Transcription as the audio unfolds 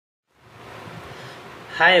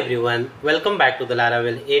Hi everyone, welcome back to the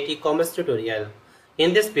Laravel 8 e-commerce tutorial.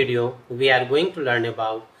 In this video, we are going to learn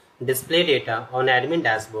about display data on admin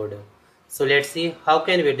dashboard. So let's see how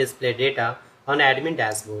can we display data on admin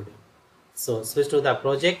dashboard. So switch to the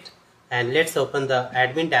project and let's open the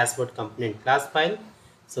admin dashboard component class file.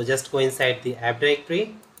 So just go inside the app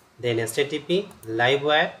directory, then http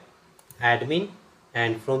livewire admin,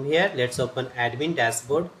 and from here let's open admin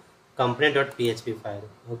dashboard component.php file.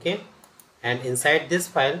 Okay, and inside this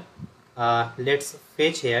file let's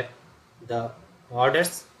fetch here the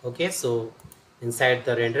orders. Okay, so inside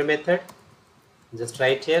the render method just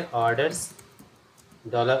write here orders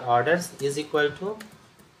 $orders is equal to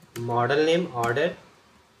model name order,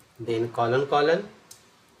 then colon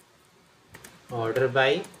order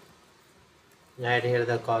by, add here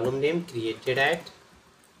the column name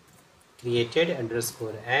created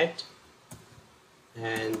underscore at,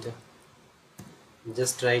 and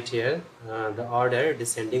just write here the order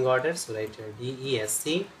descending order, so write here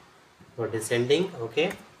DESC for descending.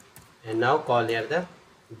 Okay, and now call here the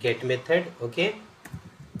get method. Okay,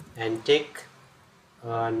 and take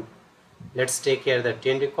let's take here the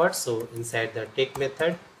 10 records, so inside the take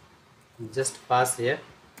method just pass here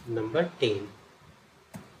number 10.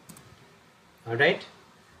 Alright,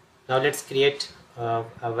 now let's create a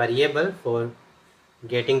variable for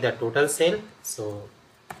getting the total sale. So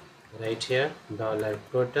right here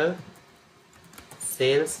 $total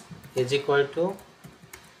sales is equal to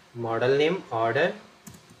model name order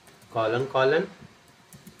colon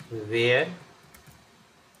where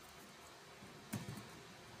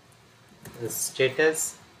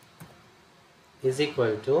status is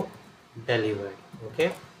equal to delivered.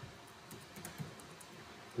 Okay,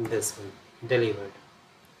 this one delivered.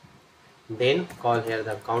 Then call here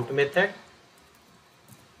the count method.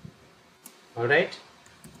 Alright,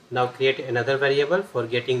 now create another variable for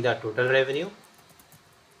getting the total revenue.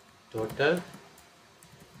 Total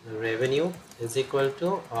revenue is equal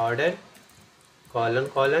to order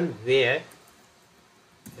colon where,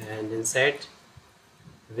 and inside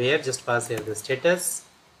where just pass here the status,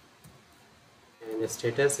 and the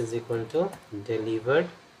status is equal to delivered.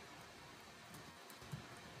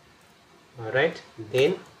 Alright,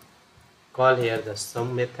 then call here the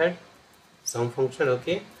sum method, sum function.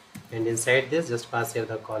 Okay, and inside this just pass here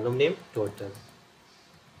the column name total.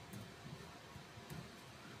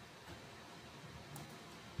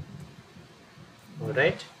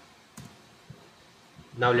 Alright,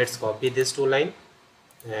 now let's copy this two line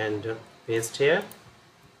and paste here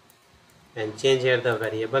and change here the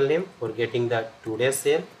variable name for getting the today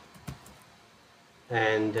sale,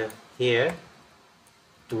 and here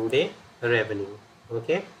today revenue.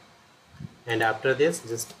 Okay, and after this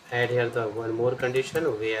just add here the one more condition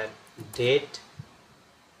where date,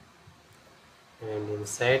 and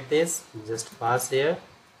inside this just pass here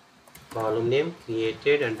column name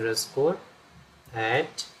created underscore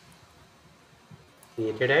at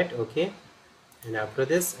created at. Okay, and after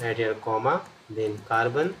this add here comma, then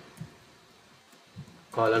carbon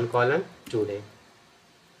colon today.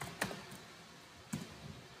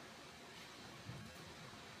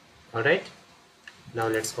 Alright, now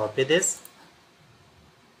let's copy this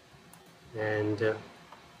and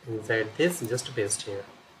inside this just paste here.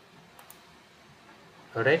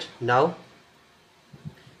 Alright, now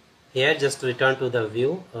here just return to the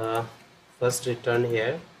view. First return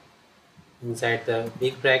here inside the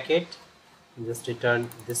big bracket, just return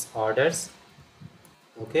this orders.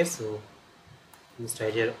 Okay, so just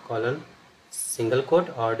write here colon single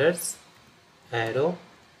quote orders arrow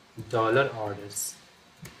 $orders.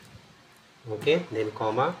 Okay, then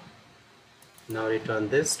comma, now return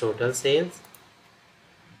this total sales.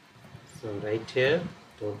 So right here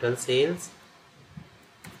total sales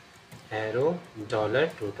arrow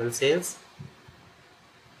 $total sales.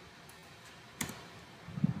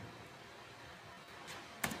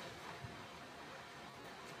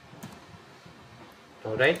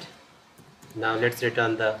 Alright, now let's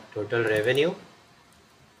return the total revenue.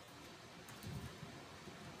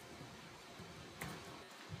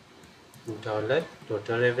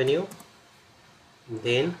 Total revenue,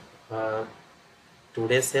 then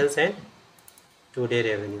today sales and today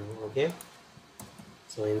revenue. Okay,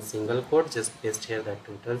 so in single quote just paste here the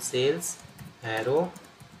total sales arrow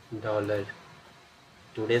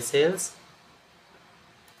today sales,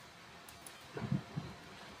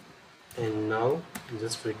 and now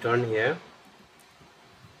just return here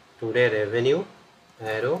today revenue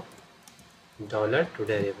arrow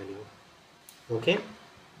today revenue. Okay,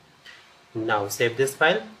 now save this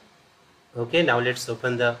file. Okay, now let's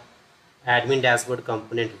open the admin dashboard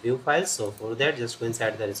component view file. So for that just go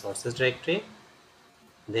inside the resources directory,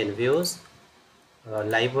 then views,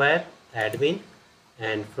 livewire admin,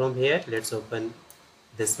 and from here let's open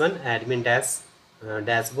this one, admin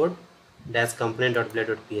dashboard dash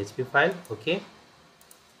component.blade.php file. Okay,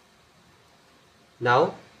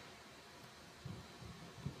 now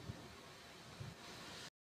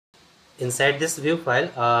inside this view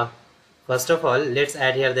file, first of all let's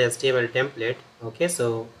add here the HTML template. Okay,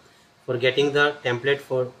 so for getting the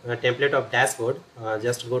template of dashboard,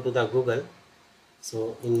 just go to the Google.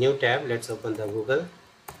 So in new tab, let's open the Google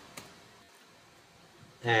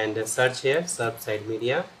and search here Surfside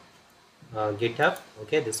media, GitHub.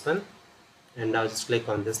 Okay, this one, and now just click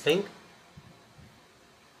on this link,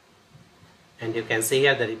 and you can see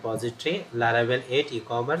here the repository Laravel 8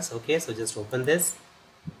 e-commerce. Okay, so just open this,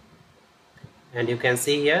 and you can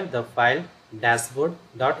see here the file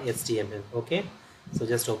dashboard.html. Okay, so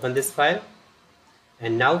just open this file,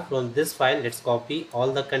 and now from this file let's copy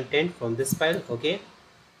all the content from this file. Okay,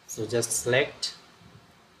 so just select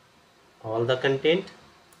all the content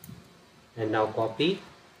and now copy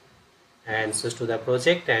and switch to the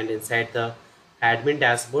project, and inside the admin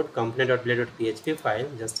dashboard component.blade.php file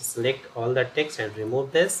just select all the text and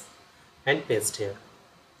remove this and paste here.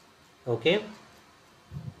 Okay,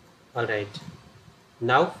 all right.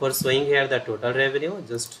 Now for showing here the total revenue,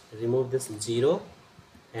 just remove this 0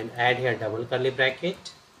 and add here double curly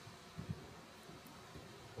bracket,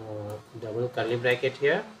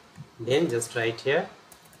 here, then just write here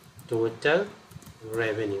total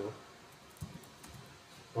revenue.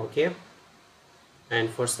 Okay, and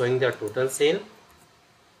for showing the total sale,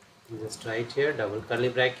 just write here double curly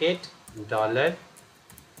bracket dollar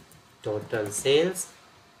total sales.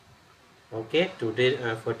 Okay, today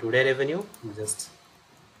for today revenue, just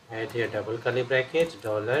add here double curly bracket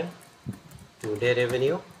dollar today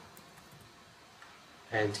revenue,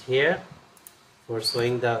 and here for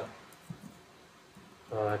showing the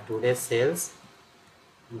today sales,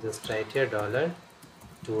 just write here dollar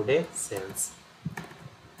today sales.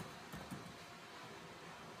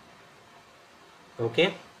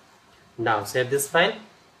 Okay, now save this file,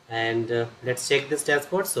 and let's check this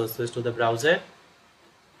dashboard. So switch to the browser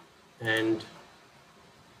and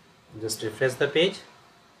just refresh the page,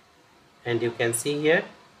 and you can see here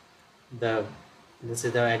this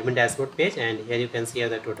is the admin dashboard page, and here you can see here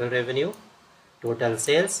the total revenue, total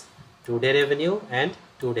sales, today revenue, and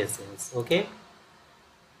today sales. Okay,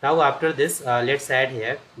 now after this let's add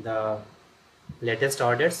here the latest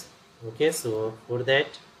orders. Okay, so for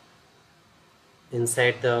that,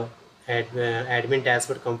 inside the admin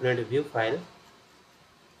dashboard component view file,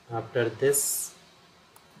 after this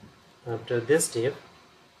div,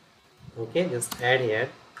 okay, just add here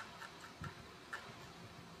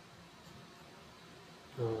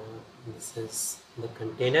this is the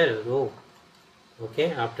container row.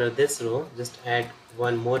 Okay, after this row just add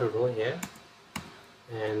one more row here,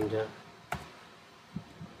 and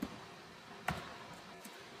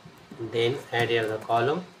then add here the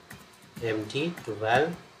column empty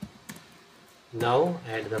 12. Now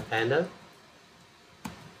add the panel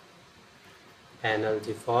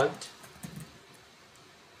default,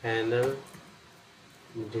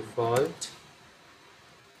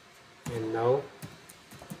 and now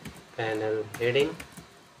panel heading,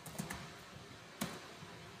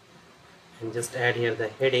 and just add here the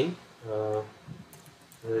heading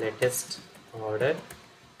latest order,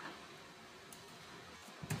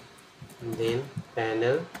 then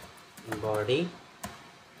panel body,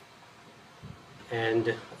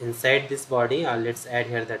 and inside this body let's add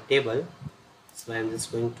here the table. So I'm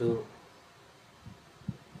just going to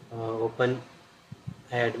open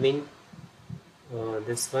admin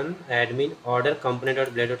this one, admin order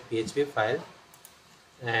component.blade.php file,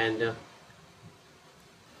 and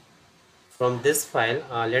from this file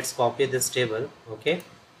let's copy this table. Okay,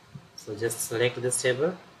 so just select this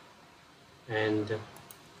table and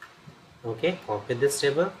okay, copy this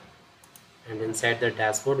table, and inside the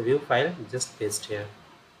dashboard view file just paste here.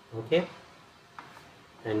 Okay,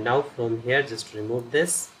 and now from here just remove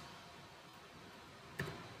this,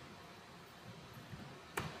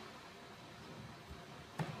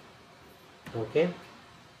 okay,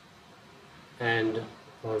 and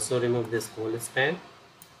also remove this whole span.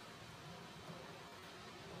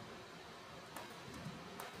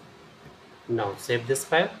 Now save this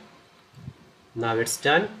file. Now it's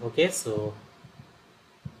done. Okay, so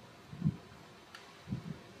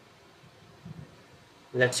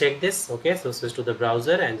let's check this. Okay, so switch to the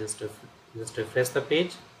browser and just refresh the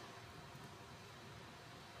page,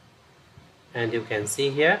 and you can see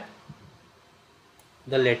here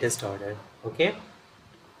the latest order. Okay,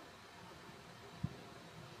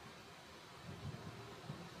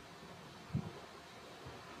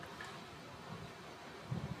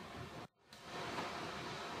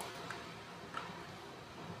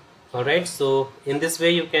 Alright, so in this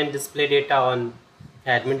way you can display data on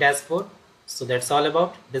admin dashboard. So that's all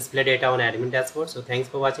about display data on admin dashboard. So thanks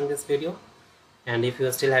for watching this video, and if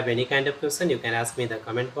you still have any kind of question, you can ask me in the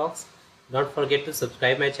comment box. Don't forget to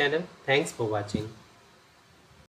subscribe my channel. Thanks for watching.